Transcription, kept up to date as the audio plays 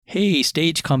Hey,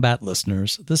 Stage Combat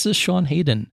listeners, this is Sean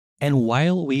Hayden. And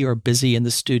while we are busy in the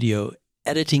studio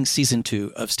editing season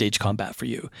 2 of Stage Combat for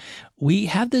you, we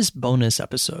have this bonus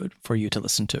episode for you to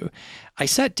listen to. I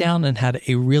sat down and had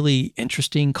a really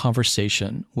interesting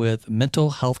conversation with mental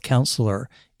health counselor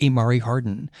Imari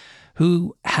Hardin,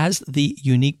 who has the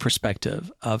unique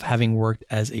perspective of having worked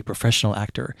as a professional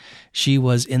actor. She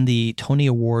was in the Tony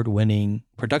Award-winning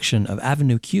production of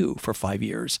Avenue Q for 5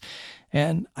 years.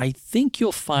 And I think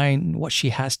you'll find what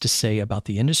she has to say about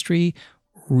the industry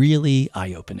really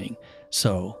eye-opening.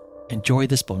 So enjoy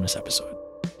this bonus episode.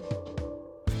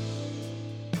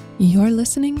 You're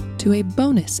listening to a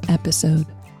bonus episode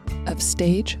of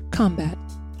Stage Combat,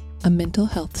 a mental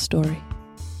health story.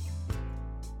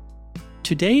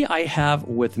 Today I have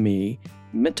with me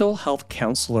mental health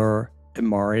counselor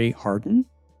Imari Hardin.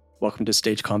 Welcome to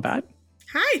Stage Combat.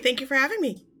 Hi, thank you for having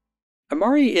me.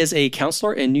 Imari is a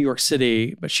counselor in New York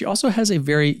City, but she also has a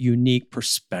very unique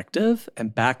perspective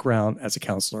and background as a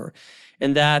counselor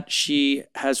in that she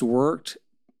has worked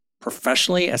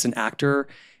professionally as an actor,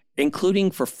 including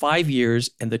for 5 years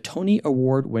in the Tony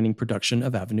Award-winning production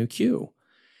of Avenue Q.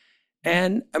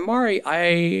 And Imari,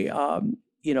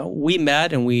 we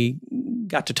met and we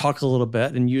got to talk a little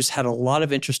bit, and you just had a lot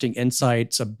of interesting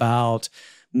insights about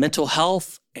mental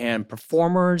health and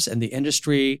performers and the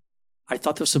industry. I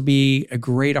thought this would be a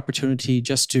great opportunity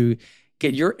just to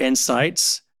get your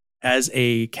insights as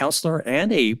a counselor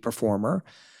and a performer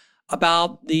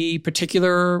about the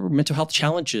particular mental health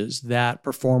challenges that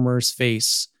performers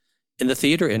face in the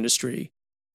theater industry.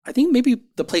 I think maybe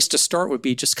the place to start would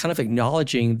be just kind of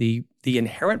acknowledging the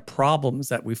inherent problems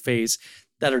that we face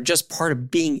that are just part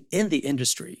of being in the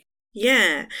industry.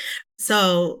 Yeah.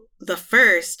 So the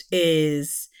first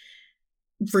is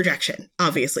rejection.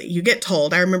 Obviously, you get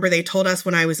told. I remember they told us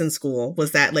when I was in school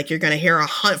was that like you're going to hear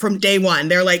from day one.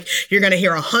 They're like you're going to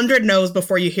hear 100 no's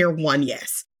before you hear one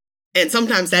yes. And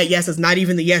sometimes that yes is not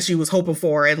even the yes you was hoping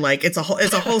for, and like it's a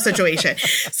whole situation.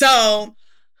 So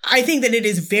I think that it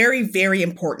is very, very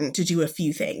important to do a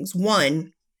few things.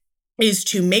 One is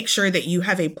to make sure that you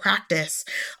have a practice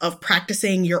of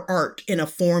practicing your art in a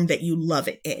form that you love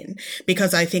it in.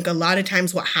 Because I think a lot of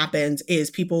times what happens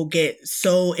is people get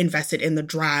so invested in the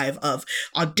drive of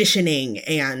auditioning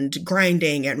and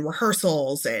grinding and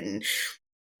rehearsals, and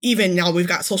even now we've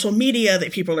got social media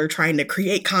that people are trying to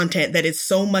create content that is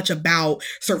so much about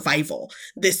survival.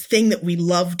 This thing that we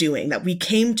love doing, that we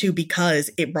came to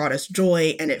because it brought us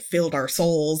joy and it filled our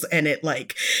souls and it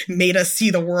like made us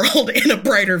see the world in a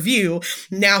brighter view,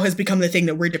 now has become the thing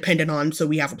that we're dependent on so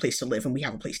we have a place to live and we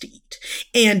have a place to eat.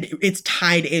 And it's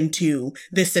tied into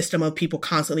this system of people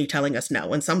constantly telling us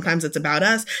no. And sometimes it's about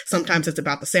us. Sometimes it's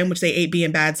about the sandwich they ate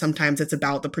being bad. Sometimes it's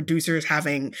about the producers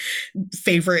having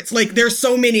favorites. Like there's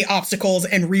so many obstacles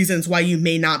and reasons why you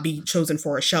may not be chosen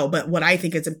for a show. But what I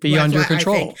think is beyond your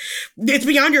control. It's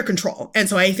beyond your control. And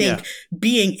so I think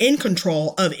being in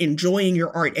control of enjoying your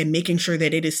art and making sure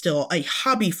that it is still a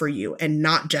hobby for you and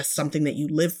not just something that you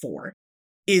live for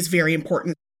is very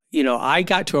important. You know, I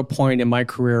got to a point in my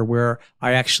career where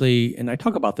I actually, and I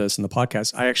talk about this in the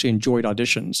podcast, I actually enjoyed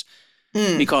auditions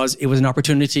because it was an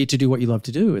opportunity to do what you love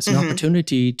to do. It's an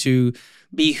opportunity to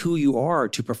be who you are,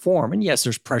 to perform. And yes,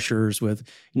 there's pressures with,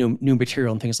 new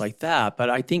material and things like that. But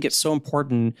I think it's so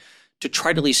important to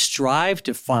try to at least strive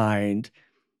to find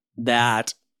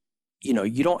that,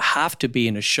 you don't have to be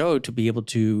in a show to be able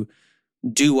to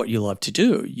do what you love to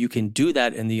do. You can do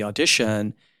that in the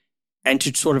audition, and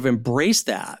to sort of embrace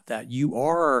that you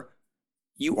are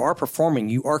performing,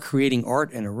 you are creating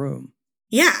art in a room.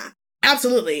 Yeah,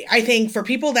 absolutely. I think for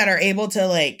people that are able to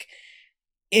like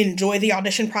enjoy the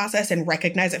audition process and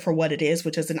recognize it for what it is,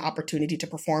 which is an opportunity to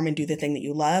perform and do the thing that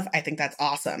you love, I think that's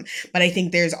awesome. But I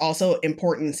think there's also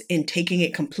importance in taking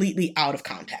it completely out of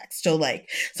context. So like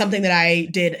something that I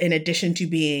did in addition to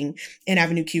being in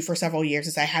Avenue Q for several years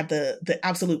is I had the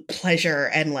absolute pleasure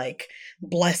and like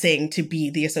blessing to be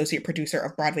the associate producer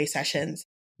of Broadway Sessions,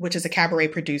 which is a cabaret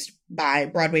produced by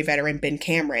Broadway veteran Ben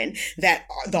Cameron, that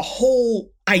the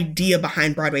whole idea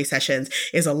behind Broadway Sessions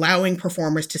is allowing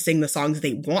performers to sing the songs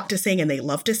they want to sing and they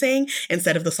love to sing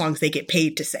instead of the songs they get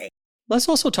paid to sing. Let's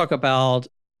also talk about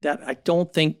that. I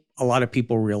don't think a lot of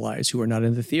people realize who are not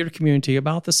in the theater community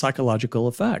about the psychological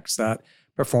effects that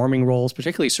performing roles,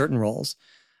 particularly certain roles,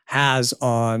 has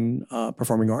on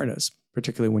performing artists.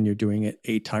 particularly when you're doing it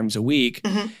 8 times a week.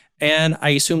 Mm-hmm. And I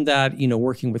assume that,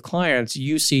 working with clients,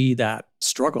 you see that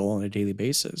struggle on a daily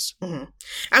basis. Mm-hmm.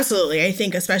 Absolutely. I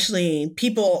think especially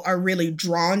people are really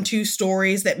drawn to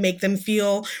stories that make them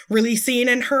feel really seen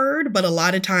and heard. But a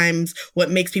lot of times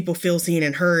what makes people feel seen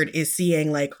and heard is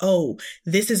seeing like, oh,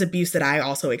 this is abuse that I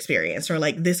also experienced, or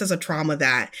like, this is a trauma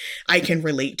that I can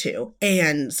relate to.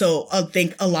 And so I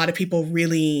think a lot of people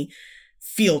really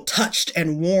feel touched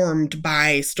and warmed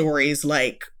by stories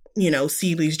like,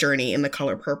 Ceely's journey in The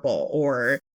Color Purple,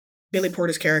 or Billy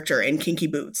Porter's character in Kinky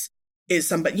Boots is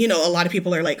somebody, a lot of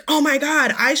people are like, oh my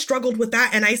God, I struggled with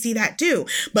that and I see that too.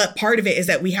 But part of it is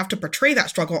that we have to portray that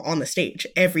struggle on the stage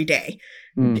every day,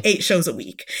 8 shows a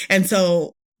week. And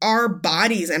so our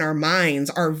bodies and our minds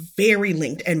are very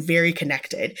linked and very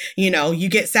connected. You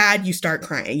get sad, you start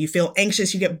crying. You feel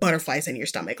anxious, you get butterflies in your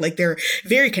stomach. Like, they're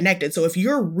very connected. So if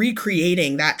you're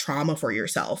recreating that trauma for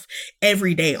yourself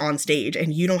every day on stage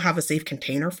and you don't have a safe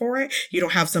container for it, you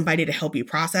don't have somebody to help you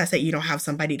process it, you don't have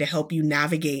somebody to help you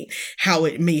navigate how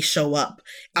it may show up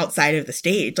outside of the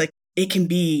stage, like, it can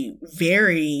be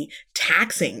very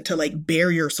taxing to like bare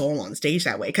your soul on stage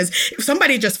that way. Because if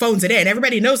somebody just phones it in,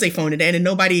 everybody knows they phone it in and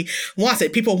nobody wants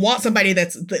it. People want somebody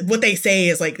that's what they say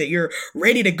is like that you're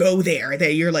ready to go there,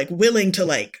 that you're like willing to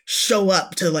like show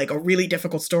up to like a really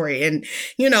difficult story. And,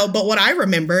 but what I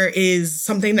remember is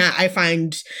something that I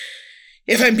find,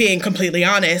 if I'm being completely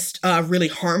honest, really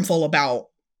harmful about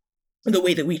the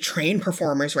way that we train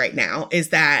performers right now is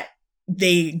that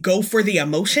they go for the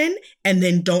emotion and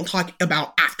then don't talk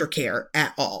about aftercare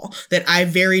at all. That I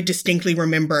very distinctly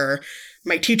remember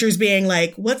my teachers being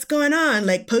like, what's going on?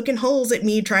 Like, poking holes at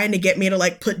me, trying to get me to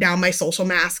like put down my social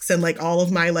masks and like all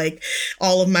of my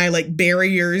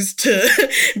barriers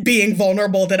to being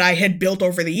vulnerable that I had built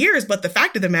over the years. But the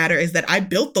fact of the matter is that I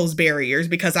built those barriers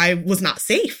because I was not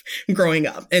safe growing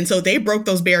up. And so they broke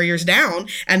those barriers down.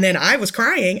 And then I was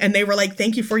crying and they were like,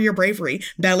 thank you for your bravery.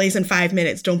 Ballet's in 5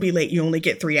 minutes. Don't be late. You only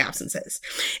get 3 absences.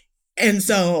 And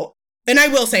so, and I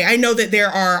will say, I know that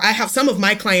I have some of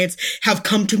my clients have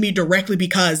come to me directly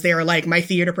because they're like, my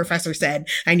theater professor said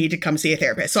I need to come see a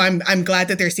therapist. So I'm glad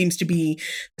that there seems to be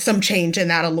some change in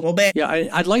that a little bit. Yeah,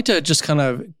 I'd like to just kind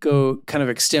of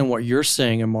extend what you're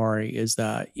saying, Amari, is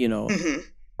that,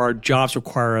 our jobs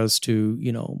require us to,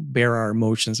 bear our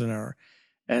emotions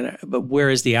but where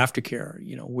is the aftercare?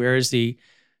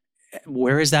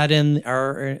 Where is that in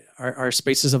our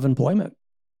spaces of employment?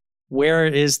 Where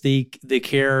is the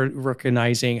care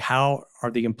recognizing how are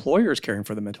the employers caring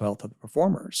for the mental health of the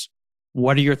performers?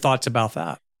 What are your thoughts about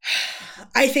that?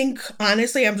 I think,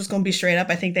 honestly, I'm just going to be straight up.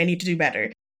 I think they need to do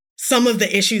better. Some of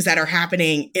the issues that are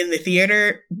happening in the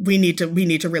theater, we need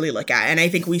to really look at. And I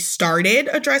think we started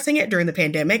addressing it during the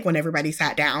pandemic when everybody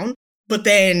sat down. But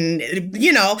then,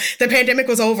 the pandemic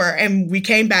was over and we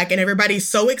came back and everybody's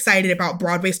so excited about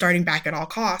Broadway starting back at all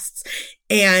costs.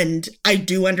 And I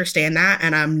do understand that.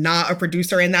 And I'm not a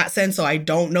producer in that sense, so I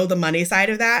don't know the money side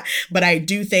of that. But I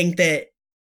do think that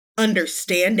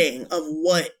understanding of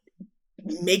what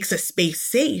makes a space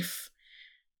safe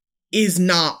is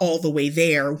not all the way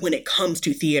there when it comes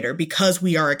to theater, because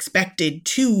we are expected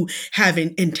to have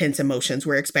intense emotions.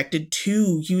 We're expected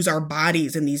to use our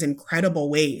bodies in these incredible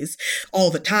ways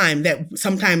all the time that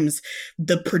sometimes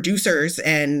the producers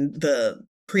and the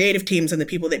creative teams and the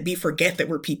people that forget that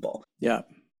we're people. Yeah.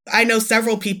 I know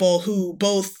several people who,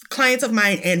 both clients of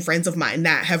mine and friends of mine,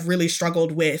 that have really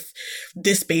struggled with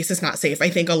this space is not safe. I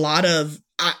think a lot of,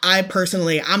 I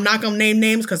personally, I'm not going to name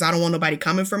names because I don't want nobody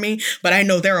coming for me, but I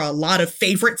know there are a lot of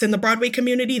favorites in the Broadway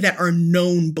community that are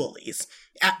known bullies.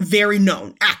 Very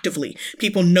known, actively.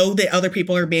 People know that other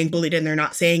people are being bullied and they're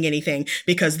not saying anything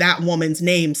because that woman's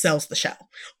name sells the show.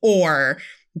 Or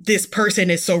this person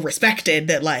is so respected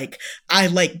that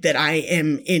I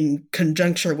am in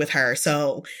conjuncture with her,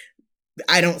 so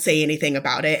I don't say anything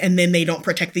about it. And then they don't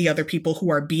protect the other people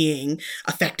who are being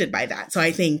affected by that. So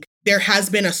I think there has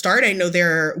been a start. I know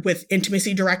there with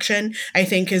intimacy direction, I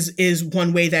think is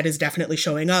one way that is definitely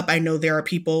showing up. I know there are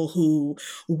people who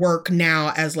work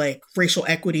now as racial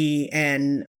equity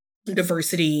and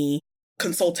diversity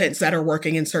consultants that are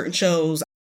working in certain shows.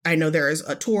 I know there is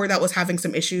a tour that was having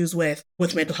some issues with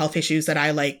mental health issues that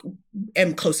I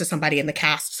am close to somebody in the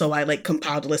cast. So I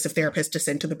compiled a list of therapists to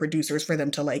send to the producers for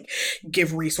them to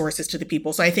give resources to the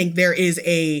people. So I think there is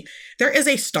a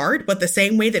start, but the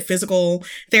same way that physical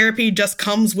therapy just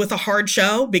comes with a hard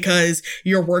show because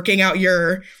you're working out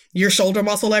your shoulder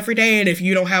muscle every day. And if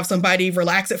you don't have somebody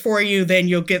relax it for you, then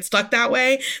you'll get stuck that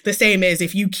way. The same is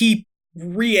if you keep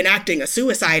reenacting a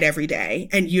suicide every day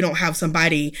and you don't have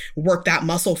somebody work that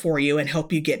muscle for you and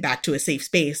help you get back to a safe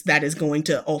space, that is going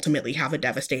to ultimately have a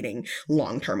devastating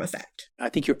long-term effect. I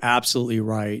think you're absolutely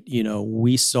right.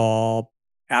 We saw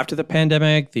after the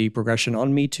pandemic, the progression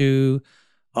on Me Too,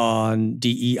 on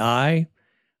DEI,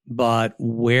 but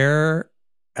where,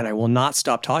 and I will not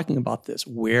stop talking about this,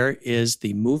 where is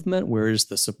the movement? Where is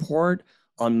the support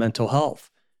on mental health?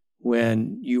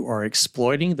 When you are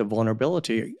exploiting the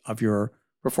vulnerability of your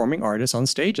performing artists on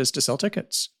stages to sell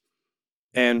tickets.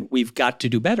 And we've got to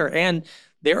do better. And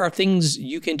there are things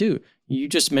you can do. You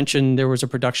just mentioned there was a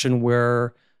production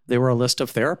where there were a list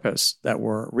of therapists that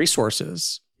were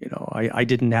resources. I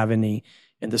didn't have any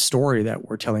in the story that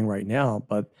we're telling right now,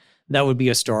 but that would be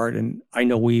a start. And I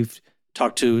know we've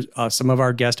talked to some of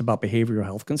our guests about behavioral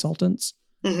health consultants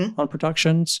on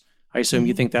productions. I assume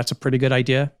you think that's a pretty good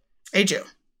idea? I do.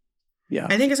 Yeah.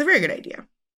 I think it's a very good idea.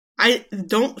 I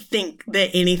don't think that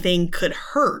anything could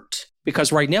hurt.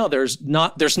 Because right now there's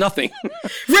nothing.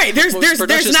 Right. There's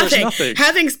nothing.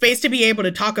 Having space to be able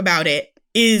to talk about it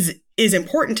is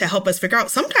important to help us figure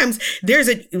out. Sometimes there's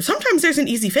an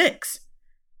easy fix.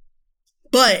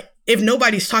 But if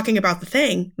nobody's talking about the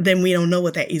thing, then we don't know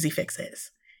what that easy fix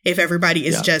is. If everybody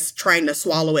is just trying to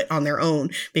swallow it on their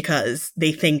own because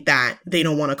they think that they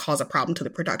don't want to cause a problem to the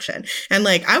production. And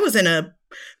I was in a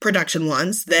production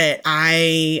once that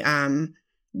I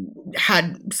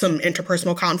had some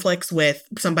interpersonal conflicts with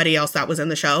somebody else that was in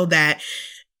the show that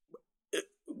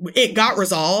it got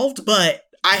resolved, but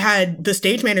I had the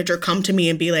stage manager come to me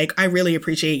and be like, I really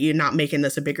appreciate you not making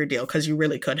this a bigger deal because you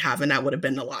really could have, and that would have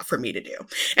been a lot for me to do.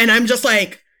 And I'm just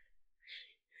like,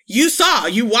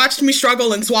 you watched me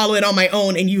struggle and swallow it on my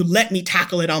own, and you let me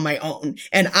tackle it on my own.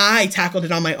 And I tackled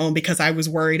it on my own because I was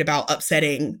worried about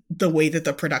upsetting the way that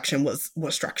the production was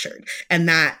structured. And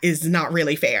that is not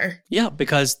really fair. Yeah,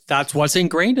 because that's what's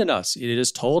ingrained in us. It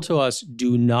is told to us,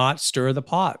 do not stir the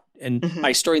pot. And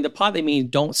by stirring the pot, they mean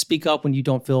don't speak up when you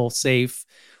don't feel safe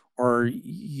or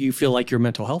you feel like your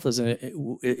mental health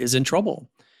is in trouble.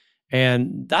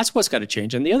 And that's what's got to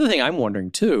change. And the other thing I'm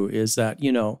wondering too is that,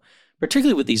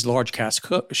 particularly with these large cast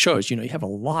shows, you have a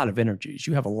lot of energies.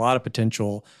 You have a lot of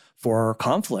potential for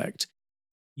conflict.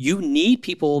 You need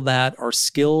people that are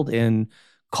skilled in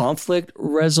conflict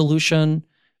resolution,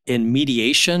 in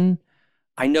mediation.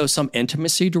 I know some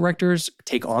intimacy directors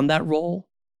take on that role,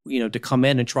 to come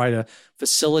in and try to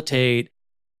facilitate.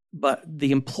 But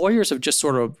the employers have just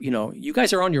sort of, you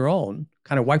guys are on your own,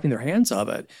 kind of wiping their hands of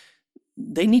it.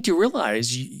 They need to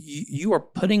realize you are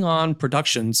putting on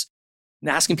productions and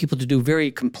asking people to do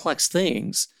very complex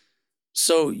things.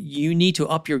 So you need to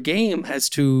up your game as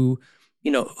to,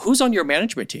 who's on your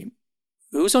management team,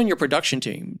 who's on your production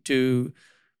team to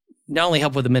not only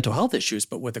help with the mental health issues,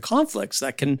 but with the conflicts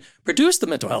that can produce the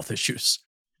mental health issues.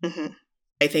 Mm-hmm.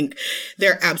 I think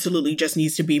there absolutely just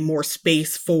needs to be more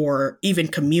space for even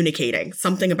communicating.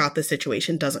 Something about the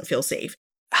situation doesn't feel safe.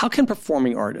 How can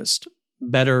performing artists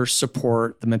better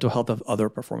support the mental health of other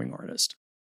performing artists?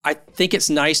 I think it's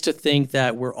nice to think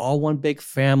that we're all one big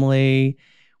family.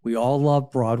 We all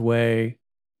love Broadway,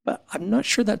 but I'm not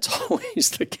sure that's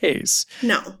always the case.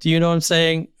 No. Do you know what I'm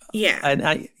saying? Yeah.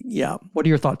 And what are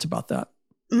your thoughts about that?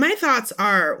 My thoughts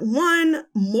are, one,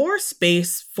 more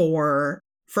space for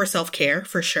self-care,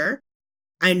 for sure.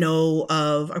 I know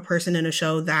of a person in a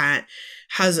show that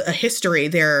has a history.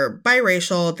 They're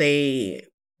biracial. They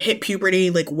hit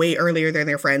puberty way earlier than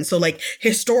their friends. So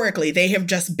historically, they have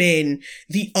just been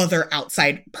the other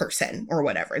outside person or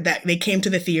whatever, that they came to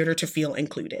the theater to feel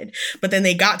included. But then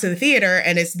they got to the theater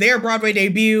and it's their Broadway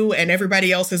debut and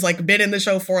everybody else has been in the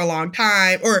show for a long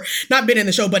time, or not been in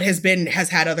the show, but has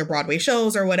had other Broadway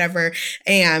shows or whatever.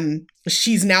 And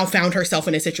she's now found herself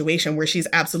in a situation where she's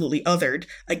absolutely othered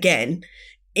again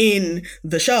in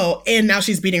the show, and now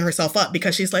she's beating herself up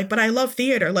because she's like, but I love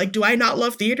theater. Do I not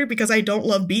love theater because I don't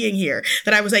love being here?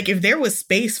 That I was like, if there was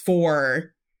space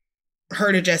for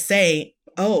her to just say,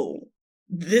 oh,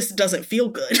 this doesn't feel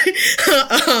good.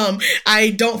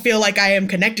 I don't feel like I am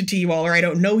connected to you all, or I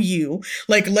don't know you.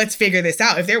 Let's figure this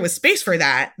out. If there was space for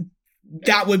that,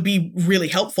 that would be really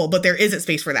helpful, but there isn't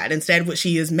space for that. Instead, what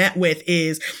she is met with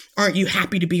is, aren't you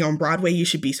happy to be on Broadway? You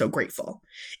should be so grateful.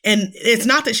 And it's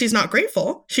not that she's not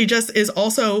grateful. She just is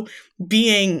also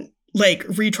being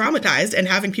re-traumatized, and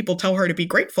having people tell her to be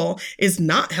grateful is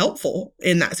not helpful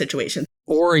in that situation.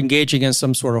 Or engaging in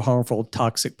some sort of harmful,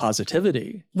 toxic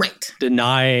positivity. Right.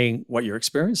 Denying what you're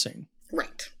experiencing.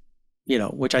 Right.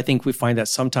 Which I think we find that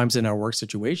sometimes in our work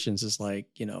situations is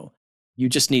you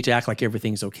just need to act like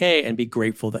everything's okay and be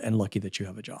grateful and lucky that you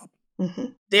have a job. Mm-hmm.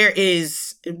 There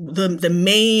is the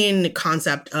main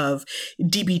concept of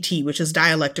DBT, which is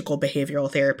dialectical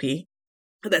behavioral therapy,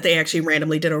 that they actually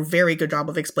randomly did a very good job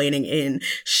of explaining in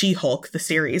She-Hulk, the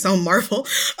series on Marvel.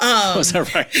 Was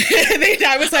that right?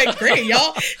 I was like, great,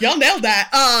 y'all nailed that.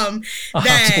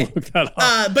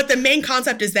 But the main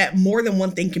concept is that more than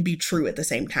one thing can be true at the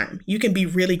same time. You can be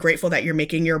really grateful that you're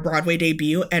making your Broadway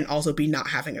debut and also be not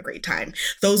having a great time.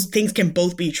 Those things can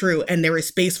both be true, and there is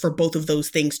space for both of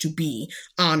those things to be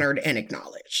honored and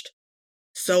acknowledged.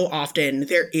 So often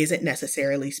there isn't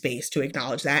necessarily space to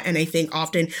acknowledge that. And I think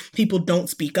often people don't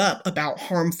speak up about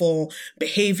harmful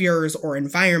behaviors or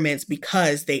environments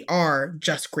because they are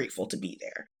just grateful to be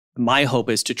there. My hope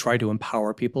is to try to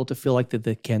empower people to feel like that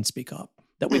they can speak up,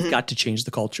 that we've got to change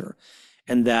the culture,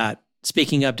 and that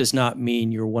speaking up does not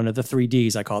mean you're one of the 3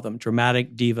 Ds, I call them: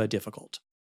 dramatic, diva, difficult.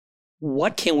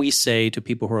 What can we say to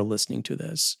people who are listening to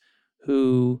this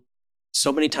who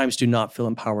so many times do not feel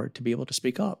empowered to be able to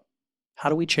speak up? How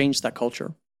do we change that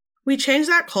culture? We change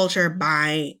that culture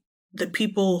by the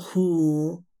people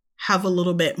who have a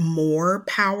little bit more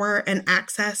power and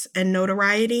access and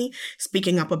notoriety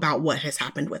speaking up about what has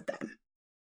happened with them.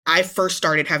 I first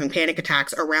started having panic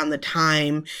attacks around the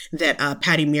time that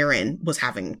Patty Murin was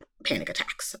having panic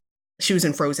attacks. She was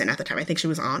in Frozen at the time. I think she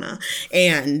was Anna.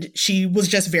 And she was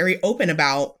just very open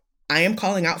about, I am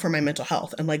calling out for my mental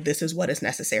health, and like, this is what is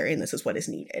necessary and this is what is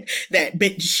needed.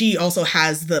 But she also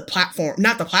has the platform,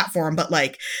 not the platform, but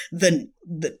like the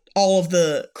all of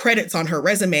the credits on her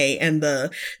resume and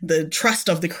the trust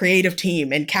of the creative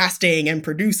team and casting and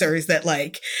producers that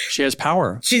like she has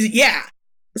power.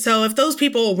 So if those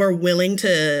people were willing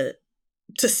to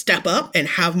step up and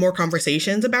have more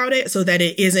conversations about it, so that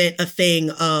it isn't a thing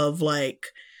of like,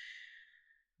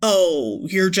 oh,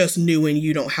 you're just new and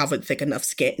you don't have a thick enough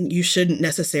skin. You shouldn't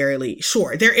necessarily.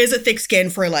 Sure, there is a thick skin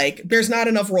for like, there's not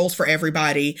enough roles for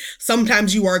everybody.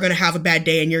 Sometimes you are going to have a bad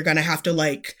day and you're going to have to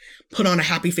like put on a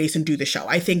happy face and do the show.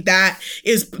 I think that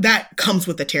comes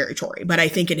with the territory, but I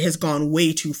think it has gone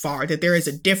way too far, that there is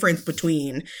a difference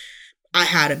between I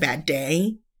had a bad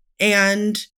day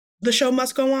and the show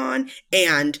must go on,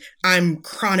 and I'm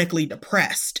chronically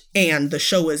depressed and the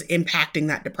show is impacting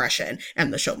that depression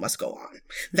and the show must go on.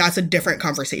 That's a different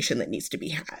conversation that needs to be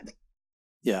had.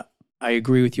 Yeah, I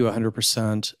agree with you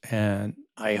 100%. And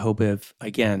I hope if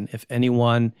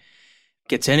anyone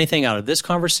gets anything out of this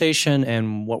conversation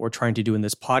and what we're trying to do in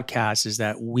this podcast, is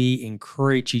that we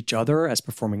encourage each other as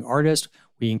performing artists,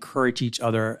 we encourage each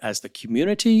other as the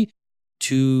community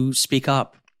to speak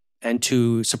up and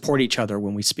to support each other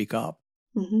when we speak up.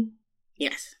 Mm-hmm.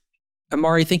 Yes.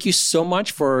 Amari, thank you so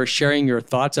much for sharing your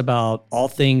thoughts about all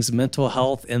things mental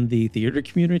health in the theater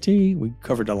community. We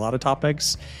covered a lot of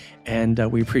topics, and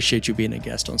we appreciate you being a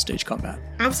guest on Stage Combat.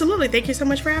 Absolutely. Thank you so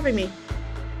much for having me.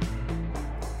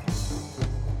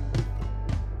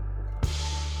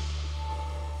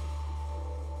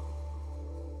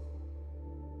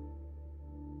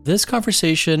 This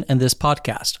conversation and this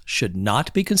podcast should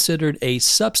not be considered a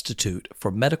substitute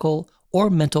for medical or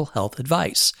mental health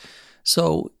advice.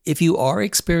 So if you are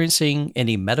experiencing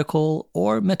any medical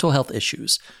or mental health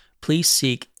issues, please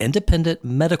seek independent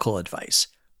medical advice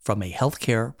from a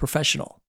healthcare professional.